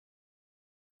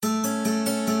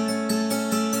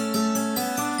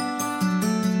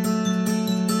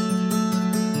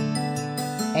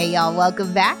Hey, y'all.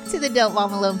 Welcome back to the Don't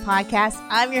Mom Alone podcast.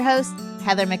 I'm your host,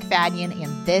 Heather McFadden,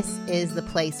 and this is the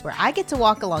place where I get to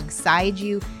walk alongside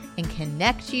you and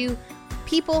connect you,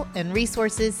 people and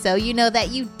resources, so you know that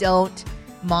you don't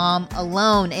mom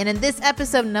alone. And in this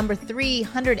episode number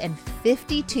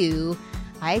 352,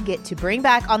 I get to bring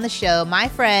back on the show my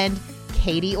friend,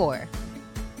 Katie Orr.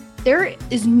 There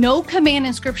is no command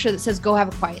in scripture that says go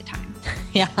have a quiet time.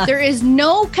 Yeah. There is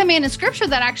no command in scripture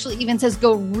that actually even says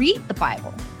go read the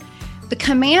Bible. The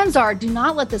commands are, do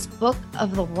not let this book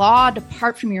of the law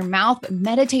depart from your mouth, but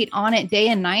meditate on it day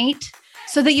and night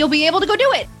so that you'll be able to go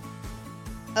do it.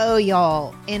 Oh,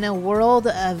 y'all, in a world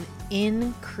of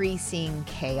increasing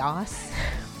chaos,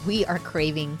 we are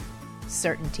craving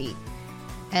certainty.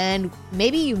 And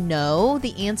maybe you know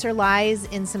the answer lies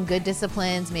in some good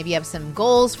disciplines. Maybe you have some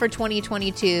goals for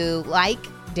 2022, like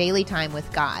daily time with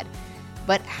God.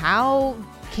 But how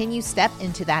can you step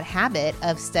into that habit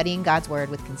of studying God's word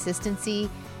with consistency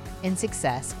and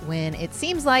success when it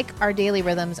seems like our daily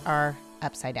rhythms are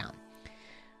upside down?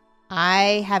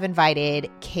 I have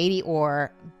invited Katie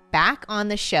Orr back on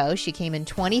the show. She came in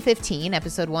 2015,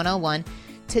 episode 101,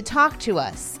 to talk to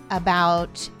us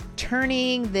about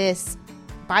turning this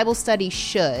Bible study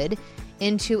should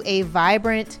into a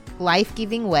vibrant,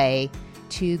 life-giving way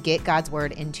to get God's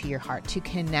word into your heart, to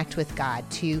connect with God,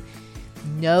 to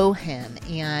know him.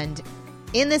 And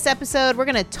in this episode, we're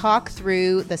going to talk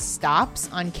through the stops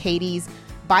on Katie's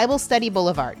Bible Study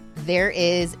Boulevard. There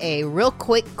is a real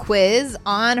quick quiz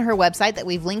on her website that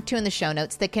we've linked to in the show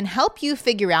notes that can help you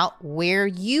figure out where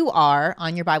you are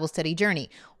on your Bible study journey,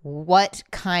 what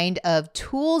kind of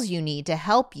tools you need to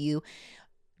help you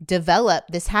develop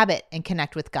this habit and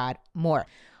connect with God more.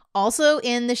 Also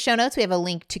in the show notes, we have a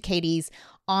link to Katie's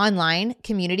online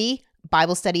community,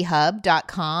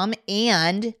 BibleStudyHub.com,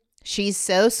 and she's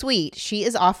so sweet. She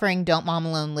is offering Don't Mom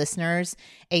Alone listeners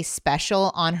a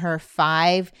special on her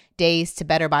 5 Days to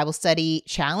Better Bible Study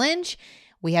challenge.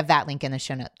 We have that link in the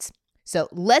show notes. So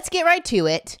let's get right to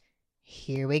it.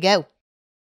 Here we go.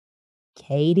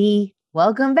 Katie,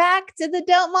 welcome back to the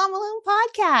Don't Mom Alone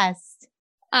podcast.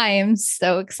 I am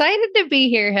so excited to be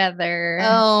here, Heather.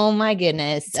 Oh my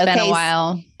goodness. It's been a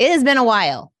while. It has been a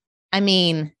while. I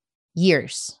mean,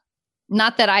 years.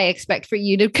 Not that I expect for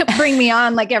you to bring me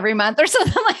on like every month or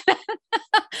something like that.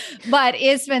 But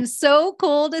it's been so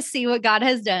cool to see what God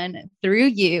has done through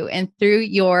you and through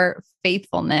your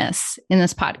faithfulness in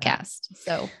this podcast.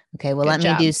 So, okay, well, let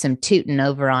me do some tooting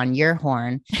over on your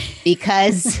horn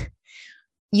because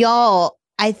y'all,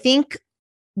 I think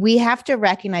we have to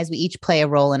recognize we each play a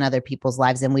role in other people's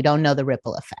lives and we don't know the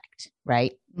ripple effect,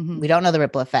 right? Mm-hmm. We don't know the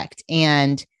ripple effect.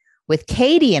 And with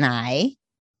Katie and I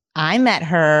met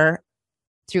her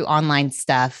through online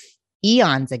stuff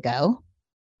eons ago,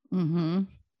 13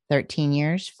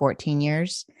 years, 14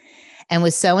 years, and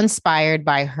was so inspired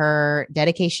by her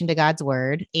dedication to God's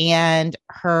word and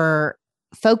her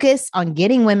focus on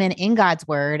getting women in God's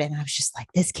word. And I was just like,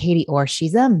 this Katie Orr,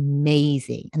 she's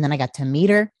amazing. And then I got to meet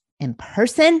her in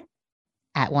person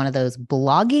at one of those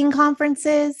blogging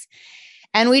conferences.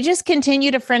 And we just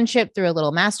continued a friendship through a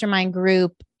little mastermind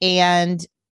group. And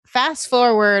fast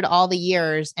forward all the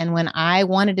years. And when I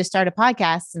wanted to start a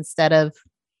podcast instead of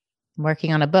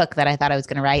working on a book that I thought I was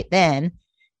going to write then,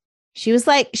 she was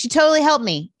like, she totally helped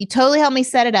me. You totally helped me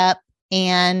set it up.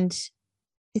 And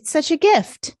it's such a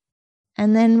gift.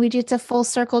 And then we get to full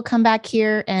circle come back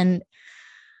here. And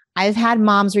I've had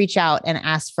moms reach out and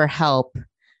ask for help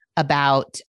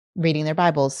about reading their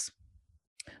Bibles,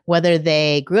 whether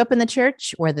they grew up in the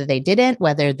church, whether they didn't,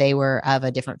 whether they were of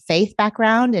a different faith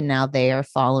background and now they are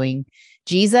following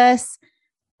Jesus.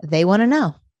 They want to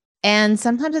know. And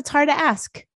sometimes it's hard to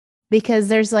ask because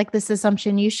there's like this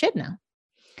assumption you should know.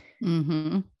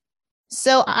 Mm-hmm.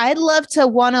 So I'd love to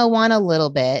 101 a little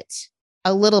bit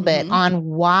on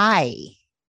why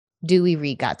do we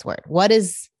read God's word?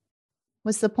 What's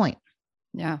the point?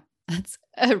 Yeah. That's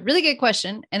a really good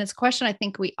question. And it's a question I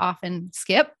think we often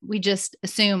skip. We just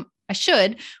assume I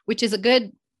should, which is a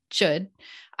good should.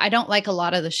 I don't like a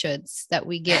lot of the shoulds that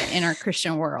we get in our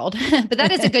Christian world, but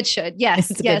that is a good should.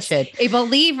 Yes. Yes. Good should. A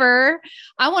believer,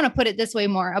 I want to put it this way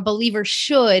more, a believer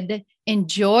should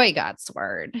enjoy God's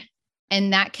word.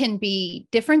 And that can be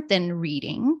different than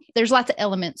reading. There's lots of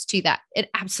elements to that. It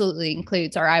absolutely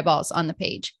includes our eyeballs on the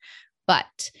page.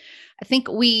 But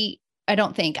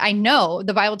I know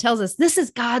the Bible tells us this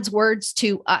is God's words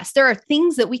to us. There are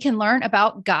things that we can learn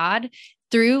about God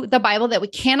through the Bible that we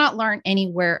cannot learn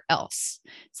anywhere else.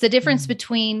 It's the difference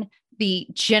between the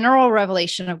general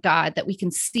revelation of God that we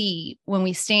can see when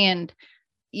we stand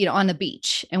on the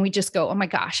beach and we just go, oh my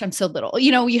gosh, I'm so little.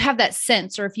 You have that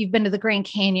sense, or if you've been to the Grand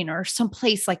Canyon or some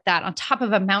place like that on top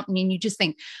of a mountain and you just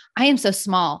think, I am so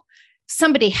small.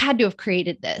 Somebody had to have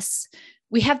created this.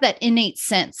 We have that innate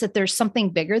sense that there's something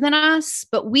bigger than us,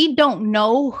 but we don't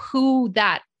know who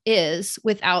that is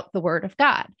without the word of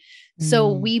God.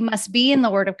 So we must be in the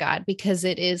word of God because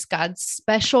it is God's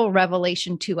special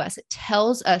revelation to us. It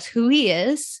tells us who he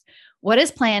is, what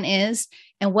his plan is,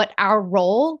 and what our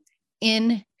role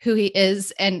in who he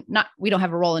is. And we don't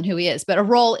have a role in who he is, but a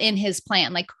role in his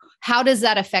plan. Like, how does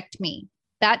that affect me?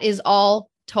 That is all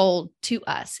told to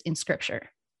us in scripture.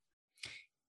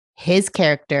 His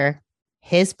character,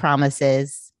 his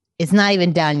promises, it's not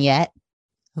even done yet.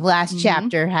 The last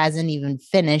chapter hasn't even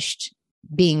finished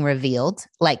being revealed.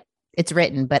 Like, it's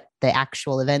written, but the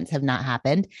actual events have not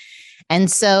happened. And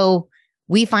so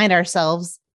we find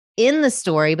ourselves in the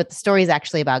story, but the story is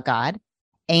actually about God.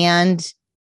 And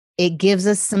it gives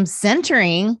us some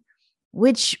centering,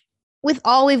 which with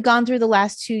all we've gone through the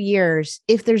last 2 years,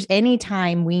 if there's any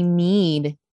time we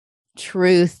need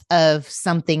truth of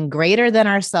something greater than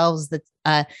ourselves, that's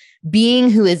a being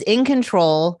who is in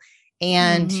control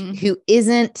and who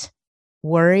isn't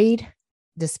worried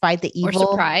despite the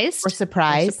evil or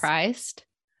surprised.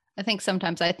 I think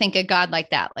sometimes I think a God like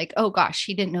that, like, oh gosh,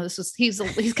 he didn't know this was, he's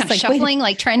kind of like, shuffling,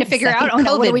 like trying to figure out, oh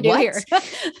no, what do we do here?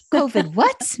 COVID,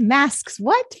 what? Masks,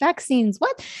 what? Vaccines,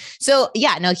 what? So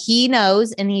yeah, no, he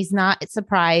knows and he's not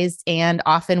surprised. And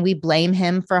often we blame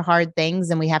him for hard things.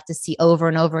 And we have to see over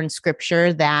and over in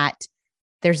scripture that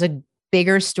there's a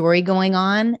bigger story going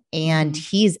on. And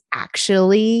he's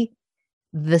actually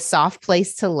the soft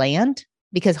place to land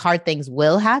because hard things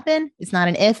will happen. It's not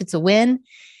an if, it's a when.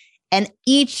 And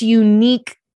each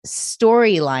unique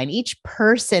storyline, each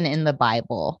person in the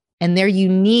Bible and their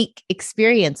unique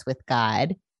experience with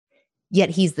God, yet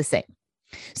he's the same.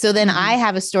 So then I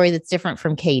have a story that's different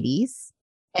from Katie's,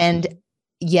 and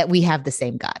yet we have the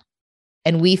same God.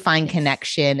 And we find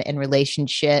connection and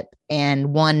relationship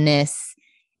and oneness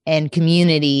and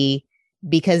community,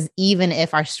 because even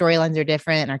if our storylines are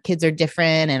different, and our kids are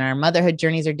different, and our motherhood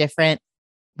journeys are different,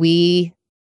 we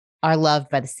are loved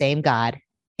by the same God.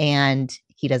 And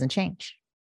he doesn't change.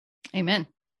 Amen.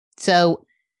 So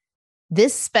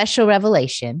this special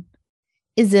revelation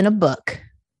is in a book.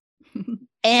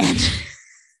 And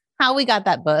how we got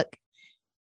that book,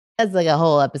 that's like a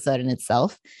whole episode in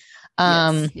itself.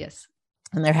 Yes.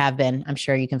 And there have been, I'm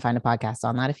sure you can find a podcast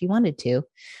on that if you wanted to.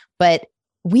 But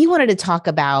we wanted to talk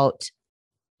about,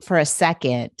 for a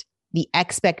second, the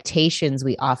expectations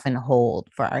we often hold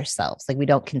for ourselves, like we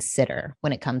don't consider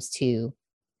when it comes to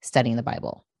studying the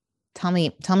Bible. Tell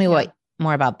me what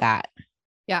more about that.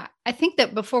 Yeah. I think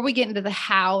that before we get into the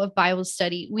how of Bible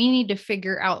study, we need to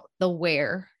figure out the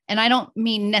where. And I don't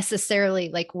mean necessarily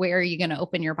like, where are you going to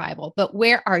open your Bible, but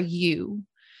where are you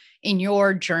in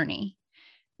your journey?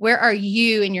 Where are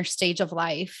you in your stage of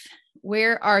life?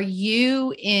 Where are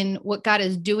you in what God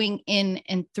is doing in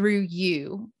and through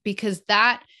you? Because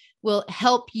that will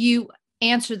help you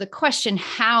answer the question,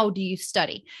 how do you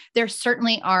study? There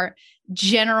certainly are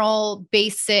general,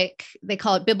 basic, they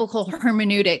call it biblical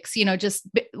hermeneutics, just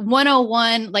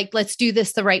 101, like, let's do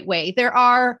this the right way. There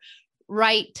are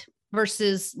right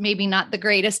versus maybe not the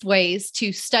greatest ways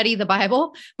to study the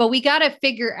Bible, but we got to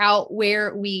figure out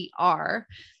where we are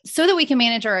so that we can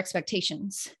manage our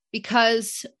expectations.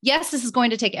 Because yes, this is going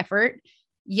to take effort.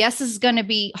 Yes, this is going to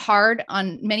be hard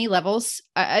on many levels.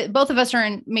 Both of us are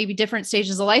in maybe different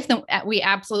stages of life than we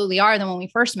absolutely are than when we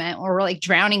first met, or we're like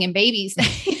drowning in babies,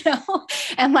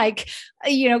 and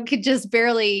could just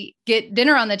barely get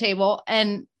dinner on the table.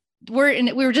 And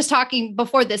we were just talking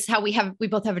before this, how we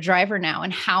both have a driver now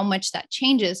and how much that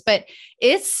changes, but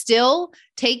it still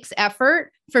takes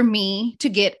effort for me to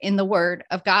get in the word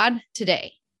of God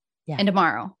today and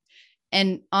tomorrow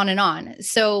and on and on.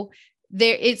 So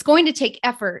it's going to take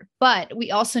effort, but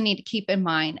we also need to keep in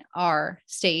mind our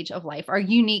stage of life, our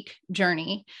unique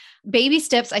journey. Baby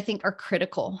steps, I think, are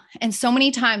critical. And so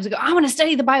many times we go, I want to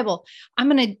study the Bible.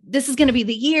 This is going to be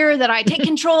the year that I take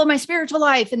control of my spiritual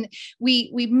life. And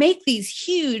we make these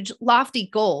huge, lofty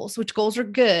goals, which goals are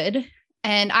good.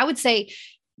 And I would say,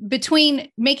 between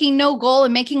making no goal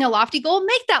and making a lofty goal,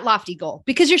 make that lofty goal,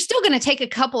 because you're still going to take a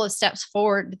couple of steps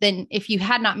forward than if you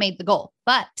had not made the goal.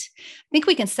 But I think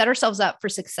we can set ourselves up for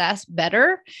success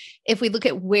better if we look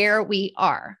at where we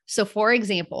are. So for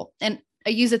example, and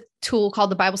I use a tool called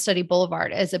the Bible Study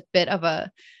Boulevard as a bit of an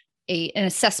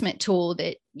assessment tool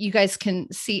that you guys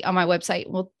can see on my website.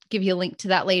 We'll give you a link to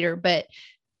that later, but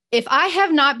If I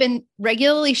have not been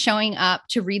regularly showing up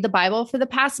to read the Bible for the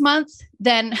past month,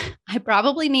 then I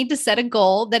probably need to set a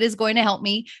goal that is going to help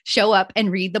me show up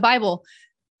and read the Bible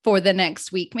for the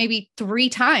next week, maybe 3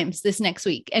 times this next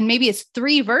week. And maybe it's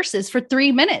 3 verses for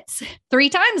 3 minutes, 3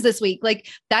 times this week. Like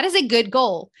that is a good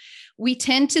goal. We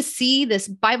tend to see this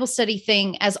Bible study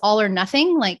thing as all or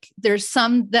nothing. Like there's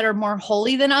some that are more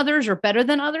holy than others or better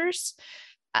than others.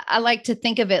 I like to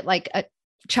think of it like a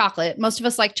chocolate. Most of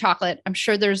us like chocolate. I'm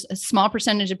sure there's a small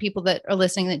percentage of people that are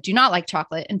listening that do not like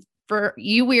chocolate. And for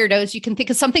you weirdos, you can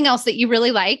think of something else that you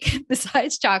really like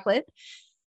besides chocolate.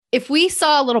 If we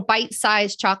saw a little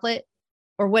bite-sized chocolate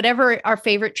or whatever our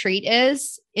favorite treat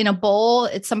is in a bowl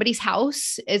at somebody's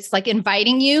house, it's like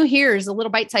inviting you, here's a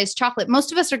little bite-sized chocolate.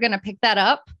 Most of us are going to pick that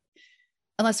up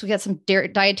unless we got some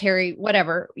dietary,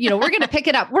 whatever, we're going to pick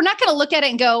it up. We're not going to look at it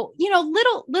and go,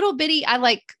 little bitty, I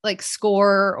like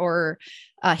Score or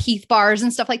Heath bars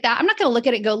and stuff like that. I'm not going to look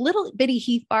at it and go, little bitty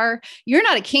Heath bar. You're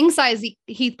not a king size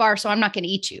Heath bar, so I'm not going to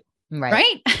eat you.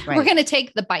 Right. We're going to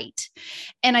take the bite.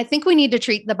 And I think we need to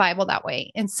treat the Bible that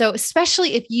way. And so,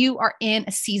 especially if you are in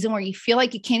a season where you feel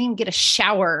like you can't even get a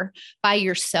shower by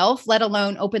yourself, let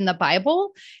alone open the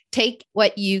Bible, take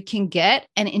what you can get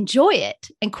and enjoy it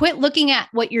and quit looking at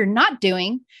what you're not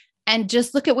doing and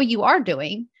just look at what you are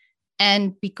doing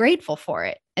and be grateful for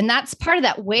it. And that's part of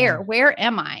that. Where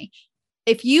am I?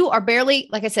 If you are barely,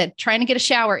 like I said, trying to get a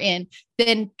shower in,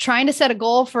 then trying to set a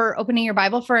goal for opening your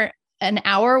Bible for an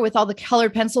hour with all the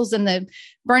colored pencils and the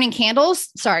burning candles.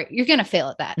 Sorry, you're going to fail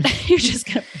at that. You're just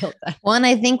going to fail at that. Well, and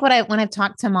I think when I've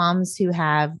talked to moms who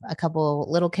have a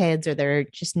couple little kids or they're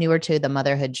just newer to the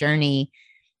motherhood journey,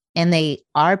 and they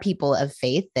are people of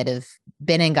faith that have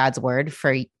been in God's word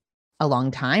for a long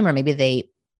time, or maybe they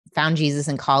found Jesus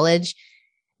in college,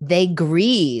 they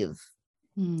grieve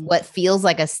what feels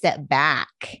like a step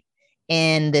back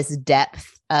in this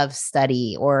depth of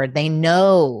study, or they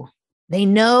know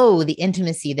the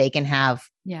intimacy they can have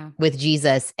with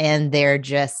Jesus, and they're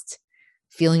just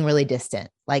feeling really distant,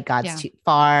 like God's too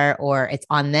far, or it's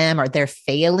on them, or they're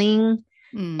failing.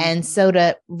 And so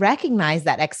to recognize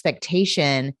that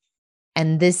expectation,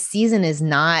 and this season is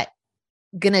not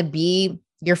going to be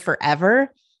your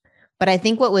forever. But I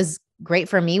think what was great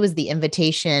for me was the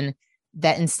invitation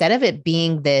that instead of it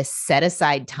being this set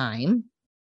aside time,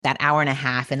 that hour and a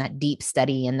half and that deep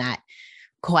study and that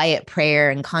quiet prayer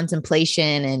and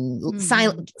contemplation and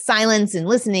silence and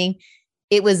listening,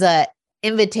 it was a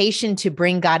invitation to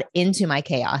bring God into my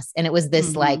chaos. And it was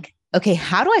this like, okay,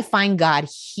 how do I find God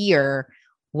here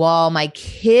while my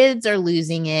kids are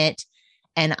losing it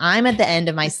and I'm at the end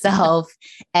of myself?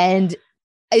 And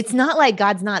it's not like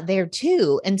God's not there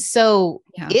too. And so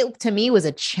it, to me, was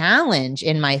a challenge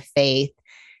in my faith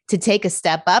to take a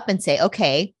step up and say,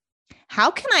 okay,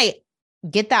 how can I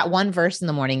get that one verse in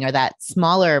the morning or that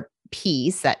smaller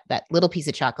piece, that little piece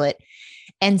of chocolate,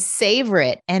 and savor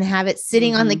it and have it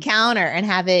sitting on the counter and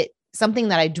have it something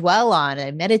that I dwell on and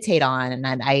I meditate on and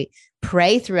I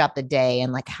pray throughout the day.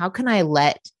 And like, how can I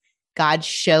let God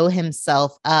show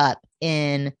himself up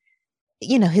in,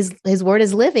 his word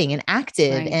is living and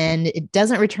active and it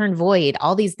doesn't return void.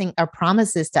 All these things are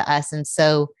promises to us. And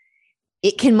so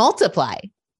it can multiply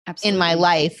in my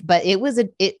life, but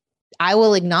I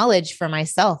will acknowledge for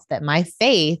myself that my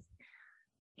faith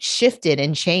shifted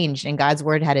and changed, and God's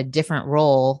word had a different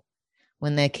role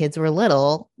when the kids were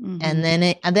little. And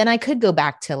then I could go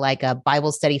back to like a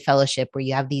Bible study fellowship where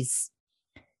you have these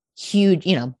huge,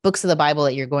 books of the Bible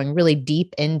that you're going really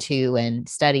deep into and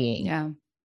studying. Yeah.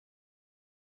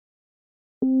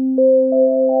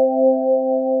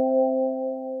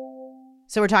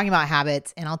 So we're talking about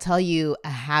habits, and I'll tell you a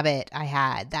habit I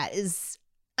had that is,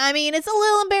 it's a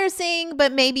little embarrassing,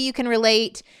 but maybe you can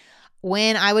relate.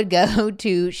 When I would go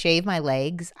to shave my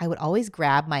legs, I would always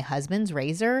grab my husband's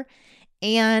razor,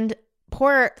 and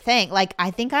poor thing, like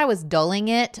I think I was dulling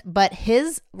it, but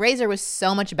his razor was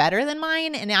so much better than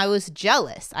mine, and I was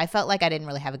jealous. I felt like I didn't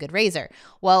really have a good razor.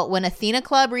 Well, when Athena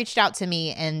Club reached out to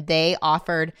me and they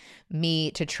offered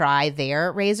me to try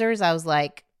their razors, I was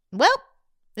like, well,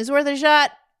 it's worth a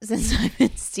shot since I've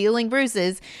been stealing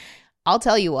Bruce's. I'll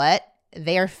tell you what,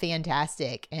 they're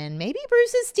fantastic. And maybe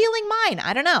Bruce is stealing mine.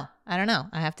 I don't know.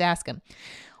 I have to ask him.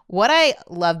 What I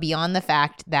love beyond the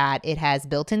fact that it has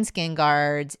built-in skin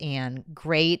guards and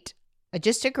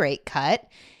just a great cut,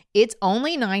 it's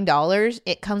only $9.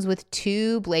 It comes with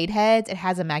 2 blade heads. It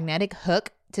has a magnetic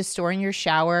hook to store in your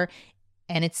shower.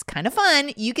 And it's kind of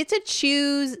fun. You get to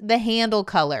choose the handle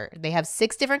color. They have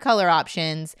 6 different color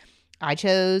options. I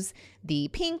chose the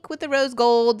pink with the rose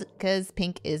gold because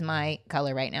pink is my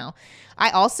color right now. I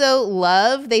also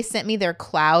love they sent me their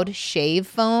cloud shave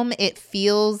foam. It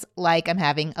feels like I'm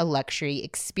having a luxury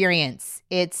experience.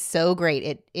 It's so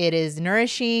great. It is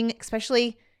nourishing,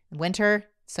 especially in winter,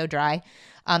 so dry.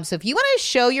 So if you want to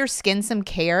show your skin some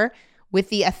care with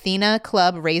the Athena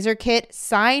Club Razor Kit,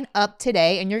 sign up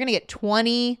today and you're going to get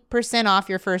 20% off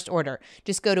your first order.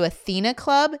 Just go to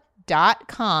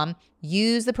athenaclub.com.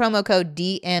 Use the promo code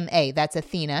DMA. That's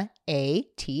Athena,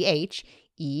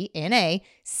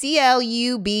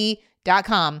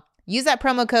 ATHENACLUB.com. Use that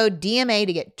promo code DMA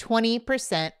to get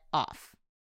 20% off.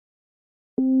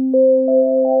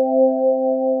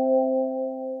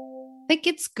 I think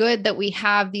it's good that we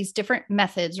have these different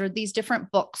methods or these different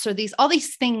books or all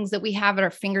these things that we have at our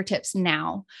fingertips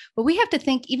now. But we have to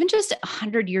think even just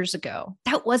 100 years ago,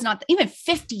 that was not, even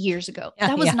 50 years ago,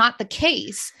 that was not the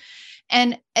case.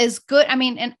 And as good, I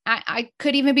mean, and I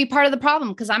could even be part of the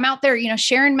problem because I'm out there,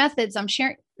 sharing methods, I'm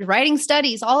sharing, writing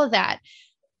studies, all of that.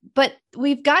 But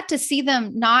we've got to see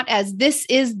them not as this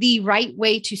is the right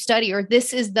way to study or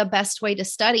this is the best way to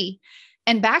study,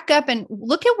 and back up and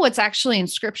look at what's actually in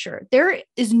scripture. There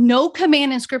is no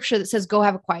command in scripture that says, go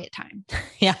have a quiet time.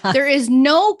 Yeah. There is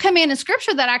no command in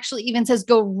scripture that actually even says,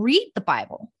 go read the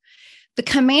Bible. The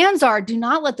commands are, do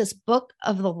not let this book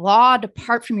of the law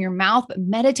depart from your mouth, but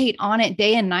meditate on it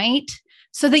day and night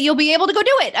so that you'll be able to go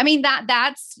do it. I mean,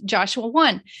 that's Joshua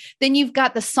 1. Then you've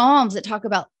got the Psalms that talk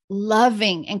about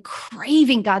loving and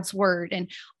craving God's word and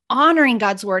honoring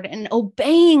God's word and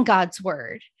obeying God's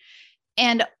word.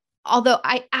 And although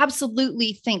I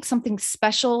absolutely think something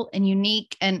special and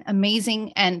unique and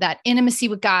amazing and that intimacy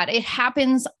with God, it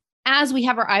happens as we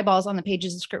have our eyeballs on the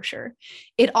pages of scripture.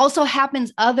 It also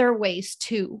happens other ways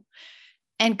too.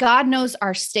 And God knows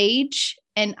our stage.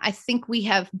 And I think we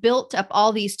have built up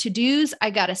all these to-dos. I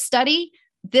got to study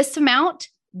this amount,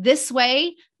 this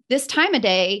way, this time of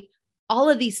day,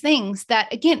 all of these things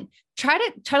that, again, try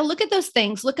to look at those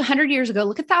things, look 100 years ago,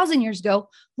 look 1,000 years ago,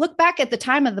 look back at the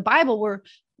time of the Bible where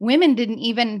women didn't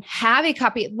even have a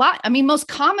copy. Most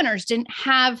commoners didn't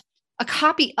have a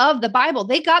copy of the Bible.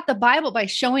 They got the Bible by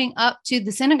showing up to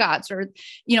the synagogues or,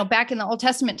 back in the Old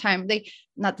Testament time,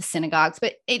 not the synagogues,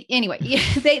 but anyway,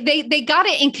 they got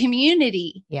it in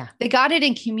community. Yeah. They got it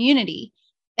in community.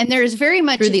 And there is very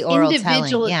much through the oral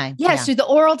individual. telling. Yes, through the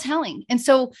oral telling. And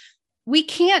so we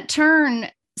can't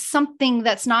turn something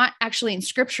that's not actually in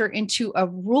scripture into a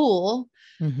rule,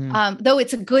 though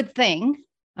it's a good thing.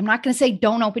 I'm not going to say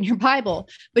don't open your Bible,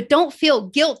 but don't feel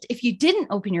guilt if you didn't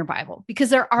open your Bible, because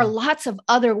there are lots of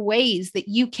other ways that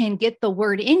you can get the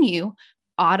word in you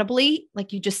audibly,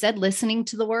 like you just said, listening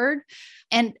to the word.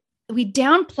 And we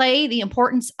downplay the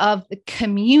importance of the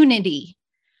community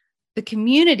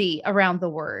around the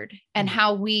word and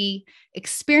how we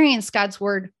experience God's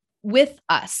word with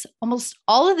us. Almost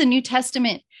all of the New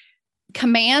Testament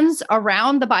commands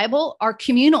around the Bible are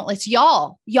communal. It's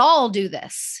y'all do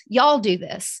this. Y'all do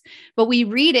this. But we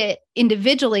read it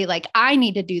individually, like I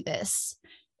need to do this.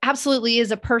 Absolutely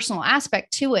is a personal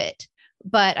aspect to it.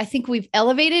 But I think we've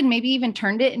elevated, maybe even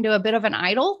turned it into a bit of an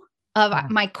idol of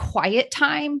my quiet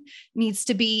time needs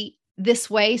to be this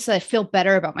way so I feel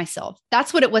better about myself.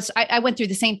 That's what it was. I went through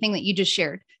the same thing that you just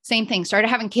shared. Same thing. Started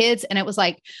having kids and it was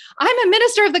like, I'm a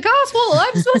minister of the gospel.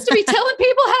 I'm supposed to be telling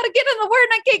people how to get in the word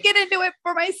and I can't get into it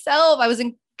for myself. I was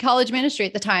in college ministry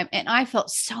at the time and I felt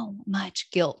so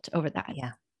much guilt over that.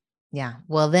 Yeah. Yeah.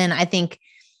 Well, then I think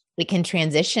it can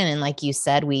transition. And like you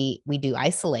said, we do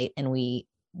isolate and we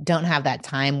don't have that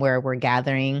time where we're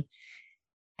gathering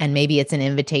and maybe it's an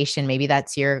invitation. Maybe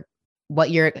that's what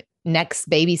your next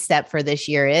baby step for this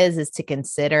year is to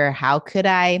consider, how could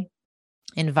I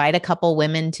invite a couple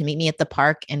women to meet me at the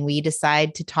park and we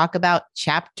decide to talk about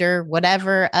chapter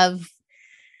whatever of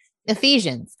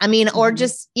Ephesians. Or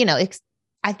just,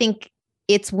 I think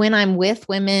it's when I'm with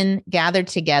women gathered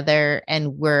together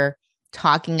and we're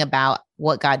talking about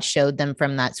what God showed them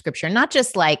from that scripture, not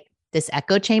just like this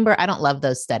echo chamber. I don't love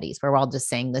those studies where we're all just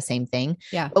saying the same thing.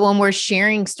 Yeah. But when we're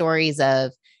sharing stories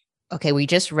of, okay, we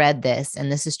just read this and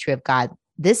this is true of God.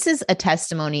 This is a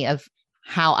testimony of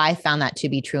how I found that to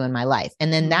be true in my life.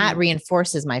 And then that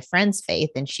reinforces my friend's faith.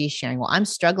 And she's sharing, well, I'm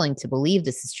struggling to believe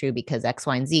this is true because X,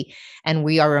 Y, and Z. And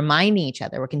we are reminding each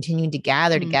other, we're continuing to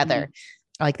gather together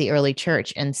like the early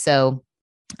church. And so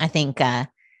I think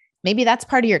maybe that's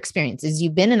part of your experience is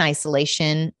you've been in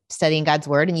isolation studying God's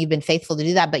word and you've been faithful to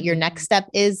do that. But your next step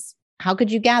is, how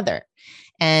could you gather?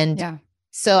 And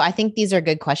so I think these are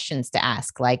good questions to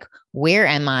ask. Like, where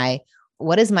am I?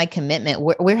 What is my commitment?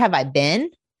 Where have I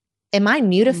been? Am I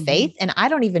new to faith? And I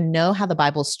don't even know how the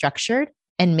Bible's structured.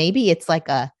 And maybe it's like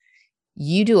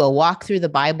you do a walk through the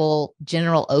Bible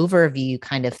general overview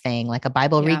kind of thing, like a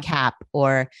Bible recap,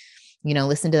 or,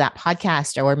 listen to that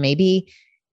podcast, or maybe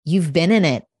you've been in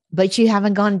it, but you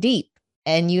haven't gone deep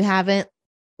and you haven't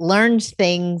learned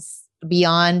things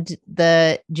beyond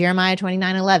the Jeremiah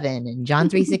 29:11 and John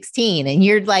 3:16. And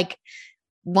you're like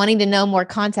wanting to know more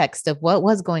context of what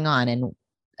was going on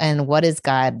and what is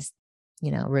God's,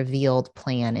 revealed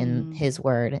plan in his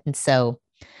word. And so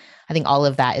I think all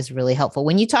of that is really helpful.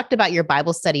 When you talked about your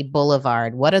Bible study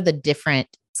boulevard, what are the different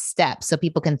steps so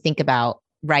people can think about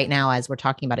right now as we're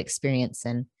talking about experience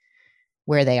and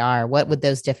where they are? What would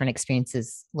those different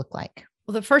experiences look like?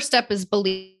 Well, the first step is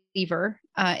believer.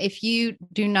 If you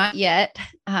do not yet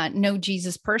know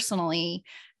Jesus personally,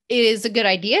 it is a good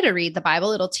idea to read the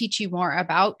Bible. It'll teach you more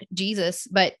about Jesus,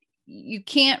 but you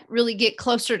can't really get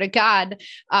closer to God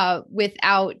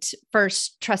without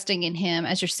first trusting in him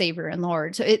as your Savior and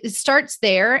Lord. So it starts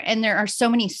there. And there are so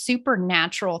many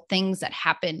supernatural things that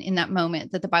happen in that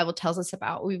moment that the Bible tells us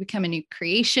about. We become a new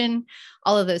creation,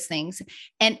 all of those things.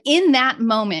 And in that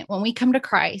moment, when we come to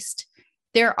Christ,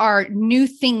 there are new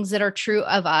things that are true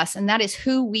of us, and that is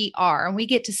who we are. And we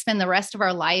get to spend the rest of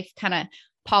our life kind of,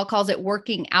 Paul calls it,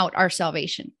 working out our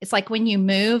salvation. It's like when you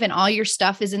move and all your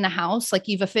stuff is in the house, like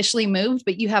you've officially moved,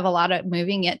 but you have a lot of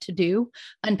moving yet to do,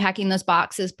 unpacking those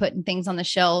boxes, putting things on the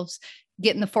shelves,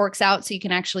 getting the forks out so you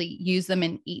can actually use them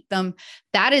and eat them.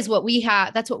 That is what we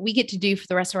have. That's what we get to do for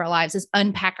the rest of our lives, is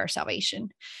unpack our salvation.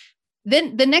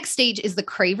 Then the next stage is the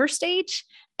craver stage.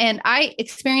 And I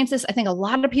experience this. I think a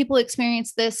lot of people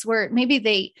experience this, where maybe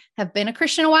they have been a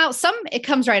Christian a while. Some, it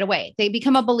comes right away. They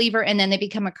become a believer and then they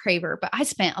become a craver. But I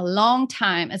spent a long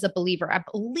time as a believer. I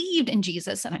believed in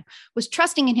Jesus and I was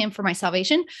trusting in him for my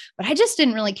salvation, but I just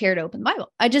didn't really care to open the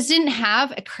Bible. I just didn't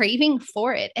have a craving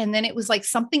for it. And then it was like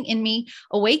something in me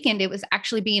awakened. It was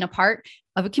actually being a part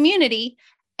of a community.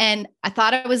 And I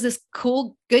thought I was this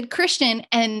cool, good Christian.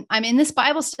 And I'm in this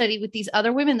Bible study with these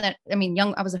other women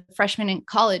I was a freshman in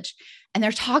college, and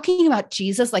they're talking about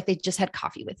Jesus like they just had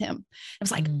coffee with him. I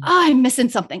was like, oh, I'm missing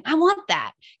something. I want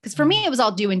that. Because for me, it was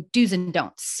all doing do's and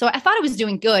don'ts. So I thought I was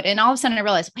doing good. And all of a sudden I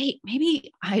realized, wait,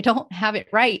 maybe I don't have it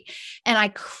right. And I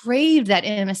craved that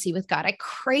intimacy with God. I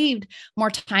craved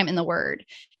more time in the word.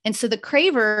 And so the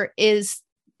craver is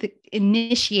the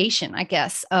initiation, I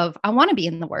guess, of I want to be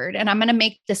in the word and I'm going to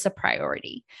make this a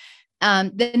priority.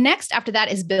 The next after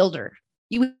that is builder.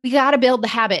 We got to build the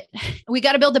habit. We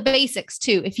got to build the basics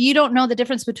too. If you don't know the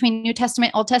difference between New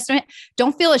Testament, Old Testament,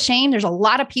 don't feel ashamed. There's a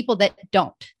lot of people that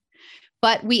don't,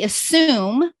 but we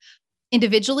assume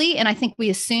individually, and I think we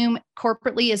assume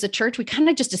corporately as a church, we kind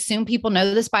of just assume people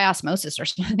know this by osmosis or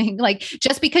something. Like,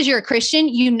 just because you're a Christian,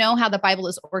 you know how the Bible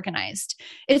is organized.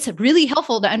 It's really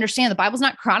helpful to understand the Bible's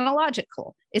not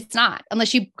chronological. It's not,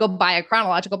 unless you go buy a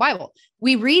chronological Bible.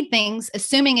 We read things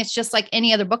assuming it's just like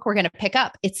any other book we're going to pick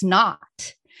up. It's not.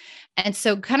 And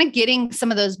so kind of getting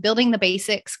some of those, building the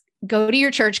basics, go to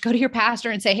your church, go to your pastor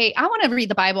and say, hey, I want to read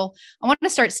the Bible. I want to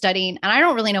start studying and I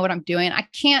don't really know what I'm doing. I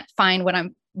can't find what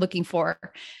I'm looking for.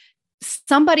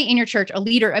 Somebody in your church, a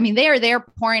leader, they are there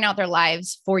pouring out their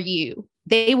lives for you.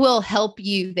 They will help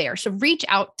you there. So reach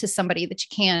out to somebody that you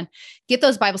can get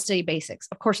those Bible study basics.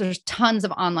 Of course, there's tons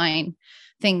of online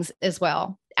things as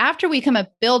well. After we become a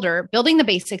builder, building the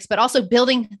basics, but also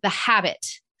building the habit.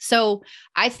 So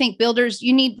I think builders,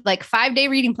 you need like 5-day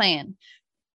reading plan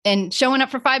and showing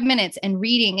up for 5 minutes and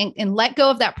reading and let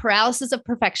go of that paralysis of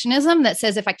perfectionism that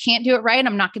says, if I can't do it right,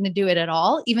 I'm not going to do it at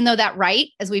all. Even though that right,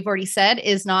 as we've already said,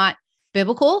 is not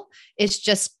biblical. It's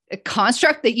just a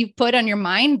construct that you've put on your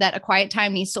mind that a quiet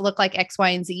time needs to look like X, Y,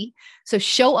 and Z. So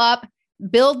show up,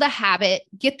 build the habit,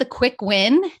 get the quick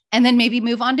win, and then maybe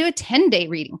move on to a 10-day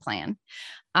reading plan.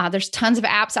 There's tons of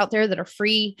apps out there that are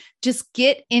free. Just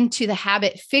get into the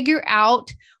habit, figure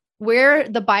out where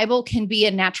the Bible can be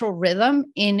a natural rhythm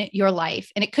in your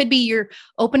life. And it could be you're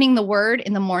opening the word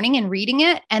in the morning and reading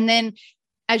it. And then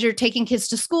as you're taking kids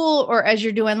to school or as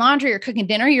you're doing laundry or cooking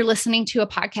dinner, you're listening to a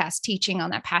podcast teaching on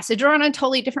that passage or on a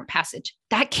totally different passage.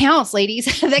 That counts,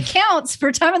 ladies. That counts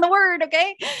for time in the word.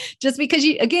 Okay. Just because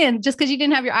you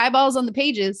didn't have your eyeballs on the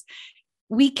pages,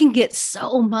 we can get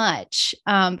so much,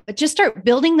 but just start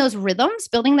building those rhythms,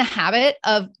 building the habit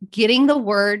of getting the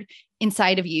word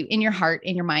inside of you, in your heart,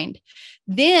 in your mind.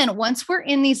 Then once we're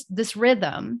in this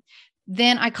rhythm,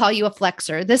 then I call you a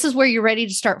flexor. This is where you're ready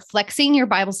to start flexing your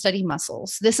Bible study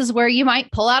muscles. This is where you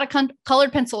might pull out a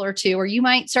colored pencil or two, or you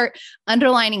might start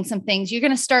underlining some things. You're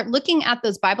going to start looking at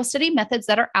those Bible study methods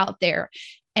that are out there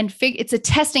and it's a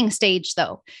testing stage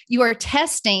though. You are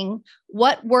testing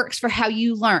what works for how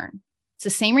you learn. It's the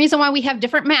same reason why we have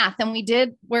different math than we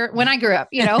did when I grew up.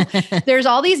 There's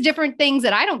all these different things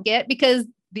that I don't get because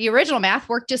the original math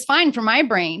worked just fine for my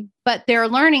brain, but they're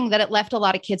learning that it left a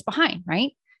lot of kids behind,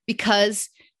 right? Because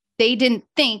they didn't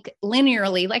think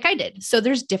linearly like I did. So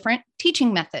there's different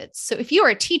teaching methods. So if you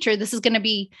are a teacher, this is going to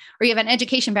be, or you have an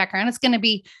education background, it's going to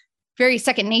be very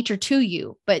second nature to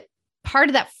you. But part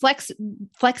of that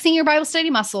flexing your Bible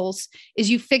study muscles is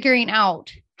you figuring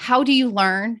out how do you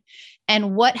learn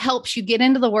and what helps you get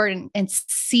into the word and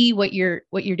see what you're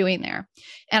doing there.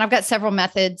 And I've got several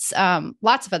methods,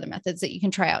 lots of other methods that you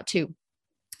can try out too.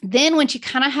 Then once you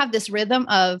kind of have this rhythm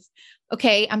of,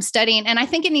 okay, I'm studying, and I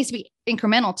think it needs to be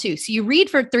incremental too. So you read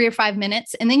for 3 or 5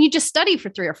 minutes, and then you just study for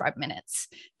 3 or 5 minutes.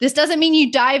 This doesn't mean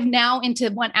you dive now into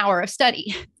 1 hour of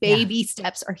study. Baby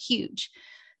steps are huge.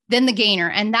 Then the gainer.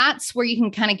 And that's where you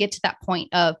can kind of get to that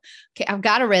point of, okay, I've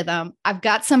got a rhythm. I've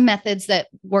got some methods that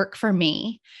work for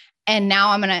me. And now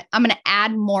I'm going to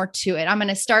add more to it. I'm going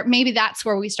to start, maybe that's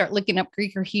where we start looking up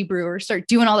Greek or Hebrew or start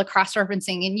doing all the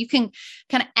cross-referencing, and you can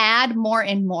kind of add more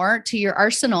and more to your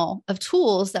arsenal of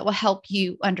tools that will help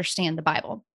you understand the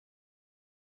Bible.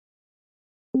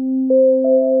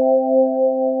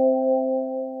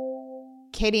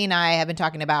 Katie and I have been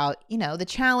talking about, the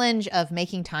challenge of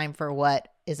making time for what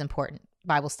is important,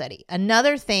 Bible study.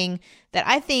 Another thing that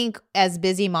I think as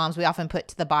busy moms, we often put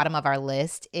to the bottom of our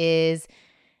list is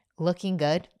looking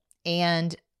good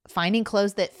and finding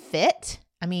clothes that fit.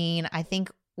 I mean, I think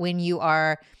when you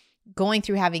are going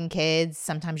through having kids,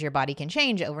 sometimes your body can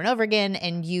change over and over again,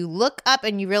 and you look up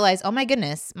and you realize, oh my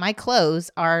goodness, my clothes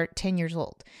are 10 years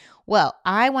old. Well,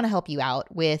 I want to help you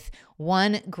out with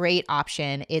one great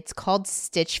option. It's called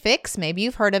Stitch Fix. Maybe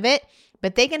you've heard of it,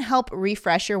 but they can help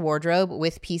refresh your wardrobe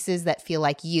with pieces that feel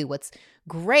like you. What's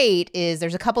great is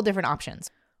there's a couple different options.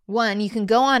 One, you can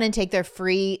go on and take their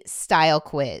free style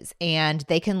quiz, and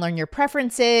they can learn your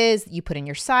preferences. You put in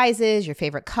your sizes, your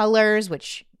favorite colors,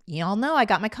 which you all know I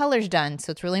got my colors done.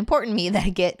 So it's really important to me that I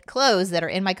get clothes that are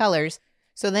in my colors.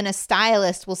 So then a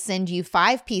stylist will send you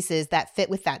 5 pieces that fit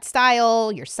with that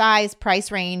style, your size,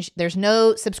 price range. There's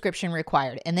no subscription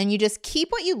required. And then you just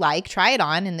keep what you like, try it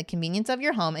on in the convenience of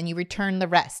your home, and you return the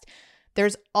rest.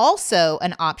 There's also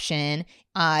an option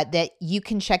that you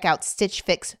can check out Stitch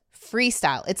Fix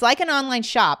Freestyle. It's like an online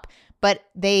shop, but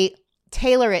they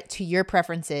tailor it to your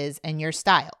preferences and your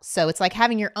style. So it's like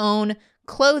having your own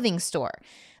clothing store.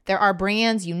 There are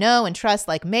brands you know and trust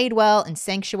like Madewell and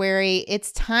Sanctuary.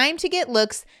 It's time to get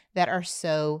looks that are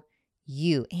so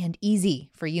you and easy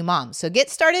for you moms. So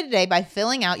get started today by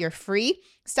filling out your free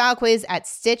style quiz at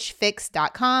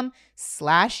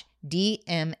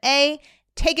stitchfix.com/DMA.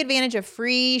 Take advantage of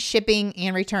free shipping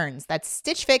and returns. That's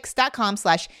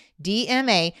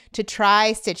stitchfix.com/DMA to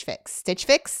try Stitch Fix.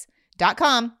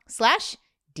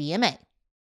 stitchfix.com/DMA.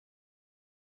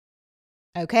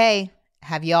 Okay,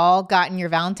 have y'all gotten your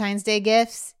Valentine's Day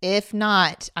gifts? If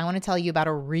not, I want to tell you about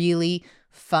a really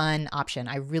fun option.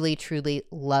 I really, truly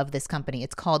love this company.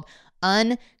 It's called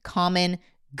Uncommon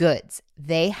Goods.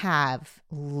 They have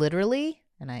literally,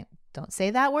 and I don't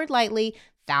say that word lightly,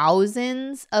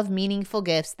 thousands of meaningful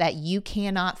gifts that you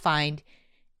cannot find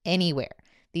anywhere.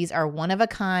 These are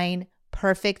one-of-a-kind,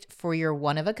 perfect for your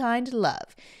one-of-a-kind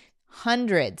love.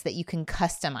 Hundreds that you can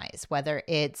customize, whether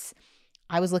it's,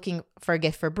 I was looking for a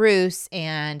gift for Bruce,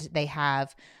 and they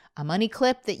have a money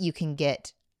clip that you can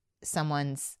get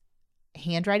someone's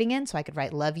handwriting in, so I could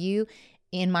write love you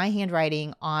in my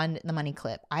handwriting on the money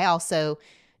clip. I also,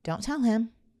 don't tell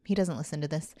him, he doesn't listen to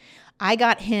this, I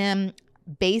got him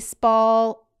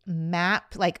baseball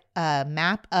map, like a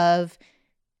map of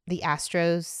the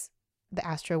Astros, the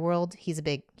Astro world. He's a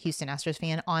big Houston Astros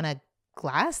fan, on a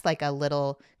glass, like a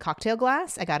little cocktail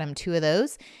glass. I got him 2 of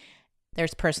those.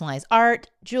 There's personalized art,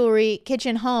 jewelry,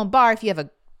 kitchen, home, bar. If you have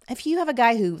a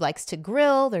guy who likes to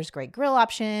grill, there's great grill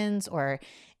options, or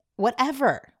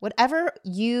whatever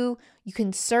you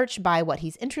can search by what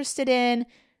he's interested in.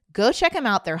 Go check them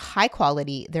out. They're high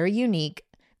quality. They're unique.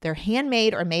 They're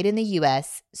handmade or made in the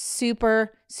US.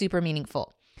 Super, super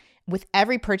meaningful. With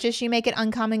every purchase you make at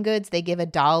Uncommon Goods, they give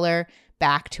 $1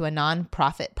 back to a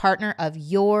nonprofit partner of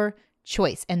your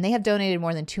choice. And they have donated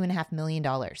more than $2.5 million.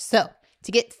 So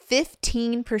to get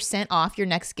 15% off your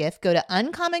next gift, go to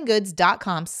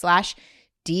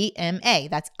uncommongoods.com/DMA.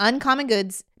 That's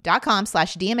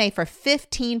uncommongoods.com/DMA for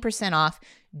 15% off.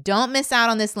 Don't miss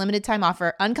out on this limited time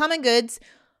offer. Uncommon Goods,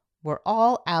 we're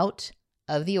all out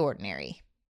of the ordinary.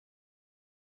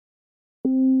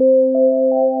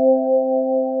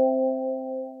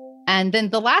 And then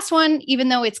the last one, even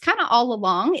though it's kind of all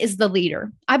along, is the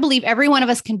leader. I believe every one of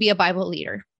us can be a Bible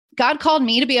leader. God called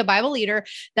me to be a Bible leader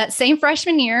that same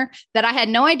freshman year that I had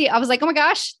no idea. I was like, oh my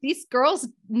gosh, these girls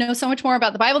know so much more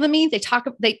about the Bible than me.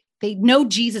 They know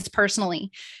Jesus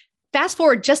personally. Fast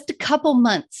forward just a couple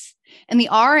months, and the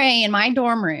RA in my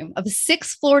dorm room of a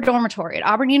 6th floor dormitory at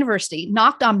Auburn University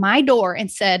knocked on my door and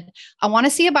said, I want to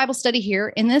see a Bible study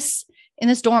here in this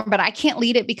dorm, but I can't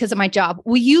lead it because of my job.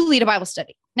 Will you lead a Bible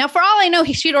study? Now, for all I know,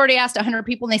 she'd already asked 100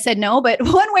 people and they said no, but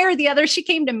one way or the other, she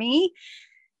came to me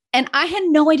and I had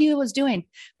no idea what I was doing,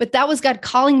 but that was God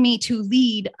calling me to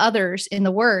lead others in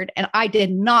the word. And I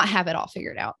did not have it all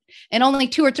figured out. And only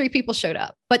 2 or 3 people showed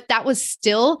up, but that was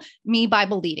still me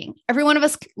Bible leading. Every one of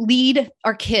us lead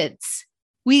our kids.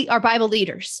 We are Bible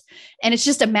leaders. And it's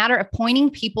just a matter of pointing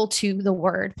people to the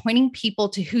word, pointing people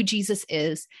to who Jesus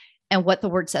is and what the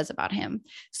word says about him.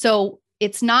 So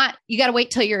it's not, you got to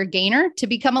wait till you're a gainer to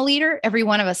become a leader. Every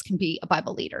one of us can be a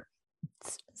Bible leader.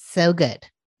 So good.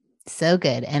 So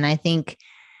good. And I think,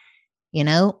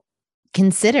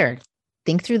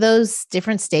 think through those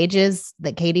different stages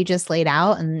that Katie just laid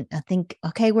out. And I think,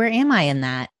 okay, where am I in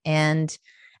that? And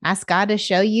ask God to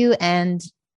show you. And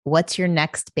what's your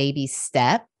next baby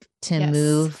step to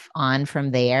move on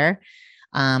from there?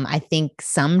 I think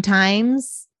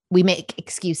sometimes we make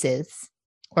excuses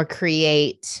or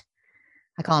create,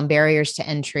 I call them barriers to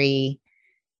entry,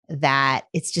 that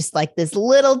it's just like this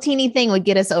little teeny thing would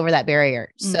get us over that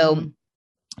barrier. Mm-hmm. So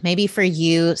maybe for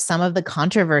you, some of the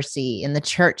controversy in the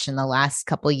church in the last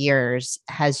couple of years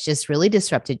has just really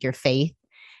disrupted your faith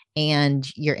and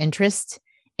your interest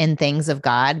in things of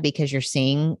God, because you're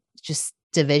seeing just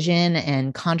division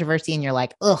and controversy and you're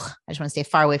like, ugh, I just want to stay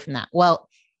far away from that. Well,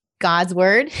 God's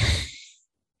word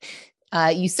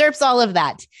usurps all of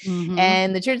that. Mm-hmm.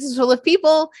 And the church is full of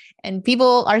people and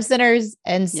people are sinners.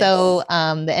 And so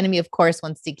the enemy, of course,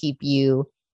 wants to keep you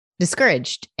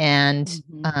discouraged and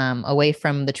away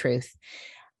from the truth.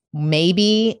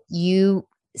 Maybe you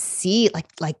see,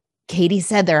 like Katie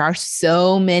said, there are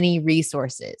so many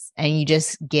resources and you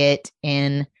just get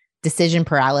in decision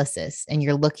paralysis and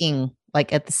you're looking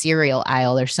like at the cereal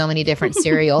aisle. There's so many different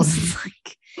cereals.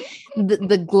 Like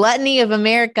the gluttony of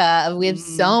America. We have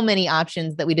so many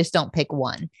options that we just don't pick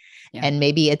one. Yeah. And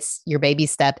maybe it's your baby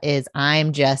step is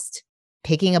I'm just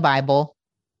picking a Bible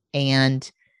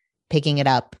and picking it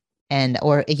up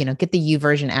or get the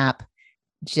YouVersion app.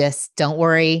 Just don't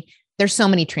worry. There's so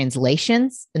many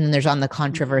translations. And then there's on the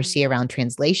controversy around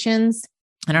translations.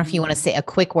 I don't know if you want to say a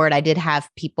quick word. I did have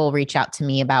people reach out to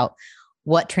me about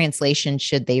what translation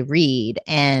should they read.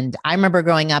 And I remember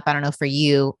growing up, I don't know for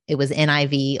you, it was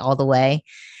NIV all the way.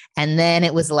 And then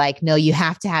it was like, no, you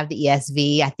have to have the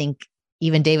ESV. I think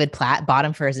even David Platt bought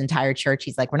him for his entire church.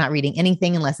 He's like, we're not reading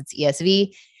anything unless it's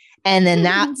ESV. And then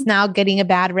that's now getting a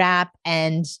bad rap.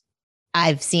 And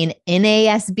I've seen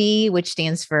NASB, which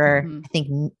stands for, I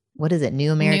think, what is it?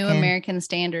 New American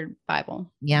Standard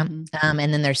Bible. Yeah. And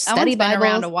then there's study Bibles. Been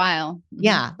around a while. Mm-hmm.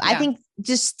 Yeah. I think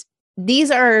just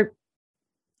these are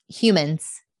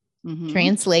humans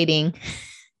translating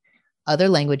other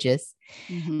languages.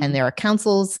 And there are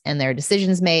councils and there are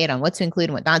decisions made on what to include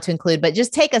and what not to include. But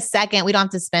just take a second. We don't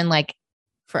have to spend like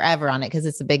forever on it because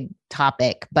it's a big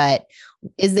topic. But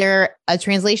is there a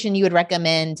translation you would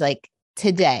recommend like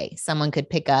today someone could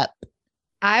pick up?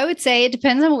 I would say it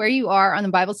depends on where you are on the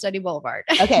Bible Study Boulevard.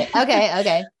 Okay.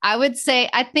 I would say,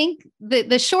 I think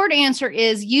the short answer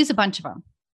is use a bunch of them.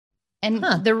 And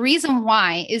the reason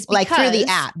why is because, like through the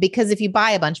app, because if you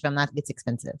buy a bunch of them, that gets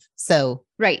expensive. So,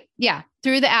 right. Yeah.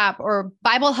 Through the app or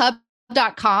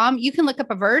BibleHub.com, you can look up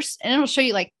a verse and it'll show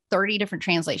you like 30 different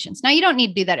translations. Now you don't need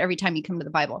to do that every time you come to the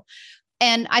Bible.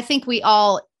 And I think we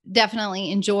all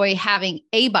definitely enjoy having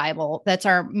a Bible. That's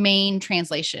our main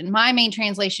translation. My main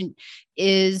translation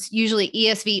is usually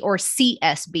ESV or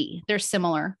CSB. They're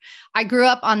similar. I grew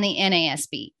up on the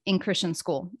NASB in Christian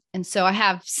school. And so I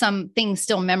have some things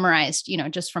still memorized,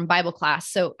 just from Bible class.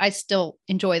 So I still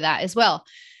enjoy that as well.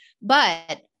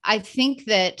 But I think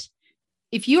that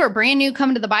if you are brand new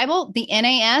coming to the Bible, the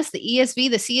NAS, the ESV,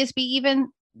 the CSB, even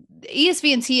the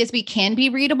ESV and CSB can be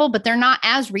readable, but they're not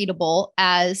as readable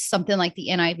as something like the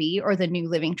NIV or the New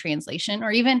Living Translation,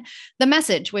 or even the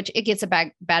Message, which it gets a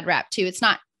bad rap too. It's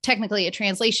not technically a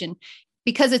translation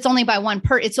because it's only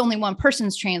it's only one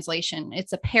person's translation.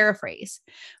 It's a paraphrase.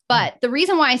 But the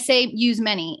reason why I say use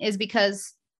many is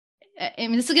because, I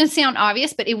mean, this is going to sound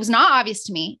obvious, but it was not obvious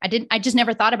to me. I just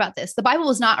never thought about this. The Bible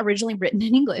was not originally written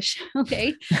in English.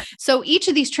 Okay. So each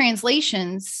of these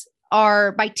translations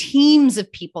are by teams of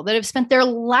people that have spent their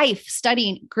life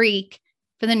studying Greek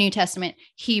for the New Testament,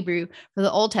 Hebrew for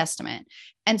the Old Testament.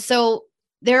 And so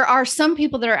there are some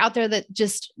people that are out there that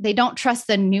just, they don't trust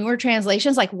the newer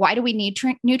translations. Like, why do we need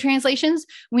new translations?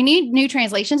 We need new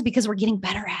translations because we're getting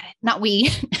better at it. Not we,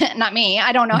 not me.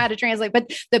 I don't know how to translate,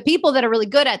 but the people that are really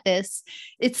good at this,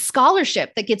 it's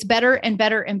scholarship that gets better and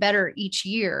better and better each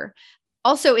year.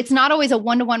 Also, it's not always a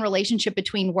one-to-one relationship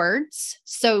between words.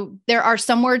 So there are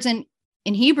some words in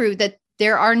Hebrew that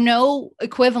there are no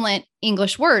equivalent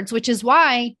English words, which is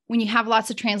why when you have lots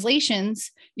of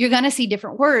translations, you're going to see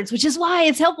different words, which is why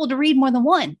it's helpful to read more than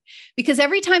one, because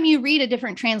every time you read a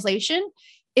different translation,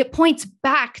 it points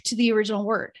back to the original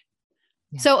word.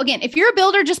 Yeah. So again, if you're a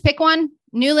builder, just pick one.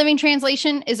 New Living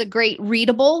Translation is a great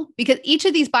readable, because each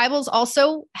of these Bibles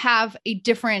also have a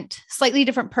slightly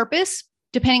different purpose.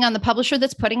 Depending on the publisher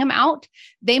that's putting them out,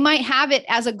 they might have it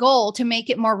as a goal to make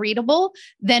it more readable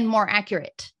than more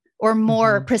accurate or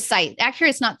more precise.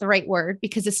 Accurate is not the right word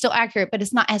because it's still accurate, but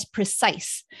it's not as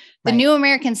precise. The New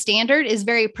American Standard is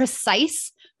very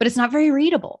precise, but it's not very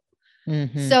readable.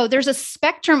 So there's a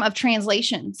spectrum of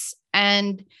translations,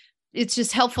 and it's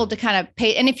just helpful to kind of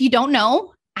pay. And if you don't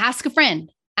know, ask a friend.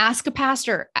 Ask a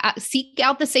pastor, seek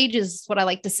out the sages, is what I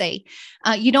like to say.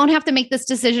 You don't have to make this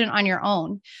decision on your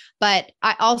own, but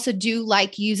I also do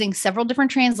like using several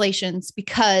different translations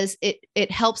because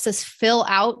it helps us fill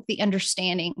out the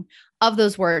understanding of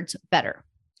those words better.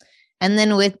 And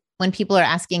then when people are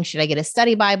asking, should I get a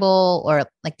study Bible or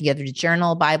like the other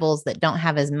journal Bibles that don't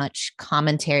have as much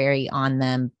commentary on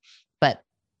them, but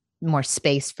more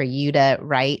space for you to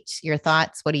write your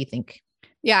thoughts? What do you think?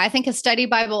 Yeah, I think a study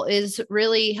Bible is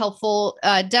really helpful,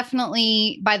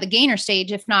 definitely by the gainer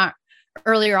stage, if not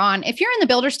earlier on. If you're in the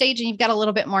builder stage and you've got a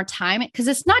little bit more time, because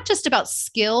it's not just about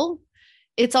skill,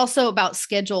 it's also about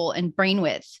schedule and brain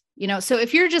width. So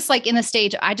if you're just like in the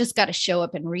stage, I just got to show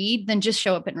up and read, then just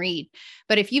show up and read.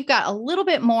 But if you've got a little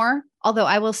bit more, although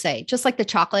I will say, just like the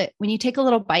chocolate, when you take a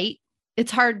little bite,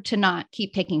 it's hard to not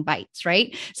keep taking bites,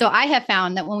 right? So I have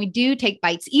found that when we do take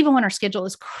bites, even when our schedule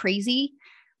is crazy,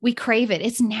 we crave it.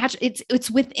 It's natural. It's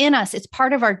within us. It's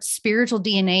part of our spiritual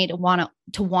DNA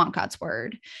to want God's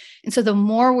word. And so the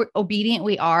more obedient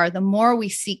we are, the more we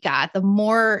seek God, the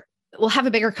more we'll have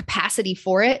a bigger capacity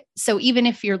for it. So even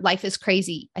if your life is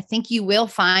crazy, I think you will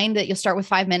find that you'll start with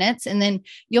 5 minutes, and then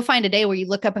you'll find a day where you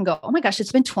look up and go, oh my gosh,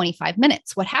 it's been 25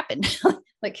 minutes. What happened?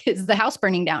 Like, is the house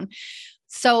burning down?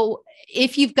 So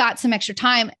if you've got some extra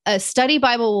time, a study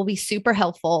Bible will be super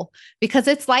helpful because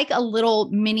it's like a little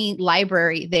mini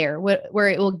library there where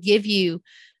it will give you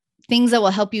things that will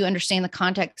help you understand the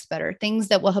context better, things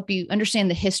that will help you understand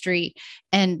the history,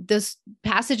 and those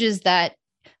passages that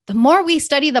the more we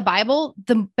study the Bible,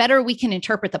 the better we can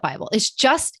interpret the Bible. It's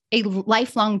just a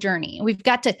lifelong journey. We've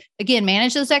got to, again,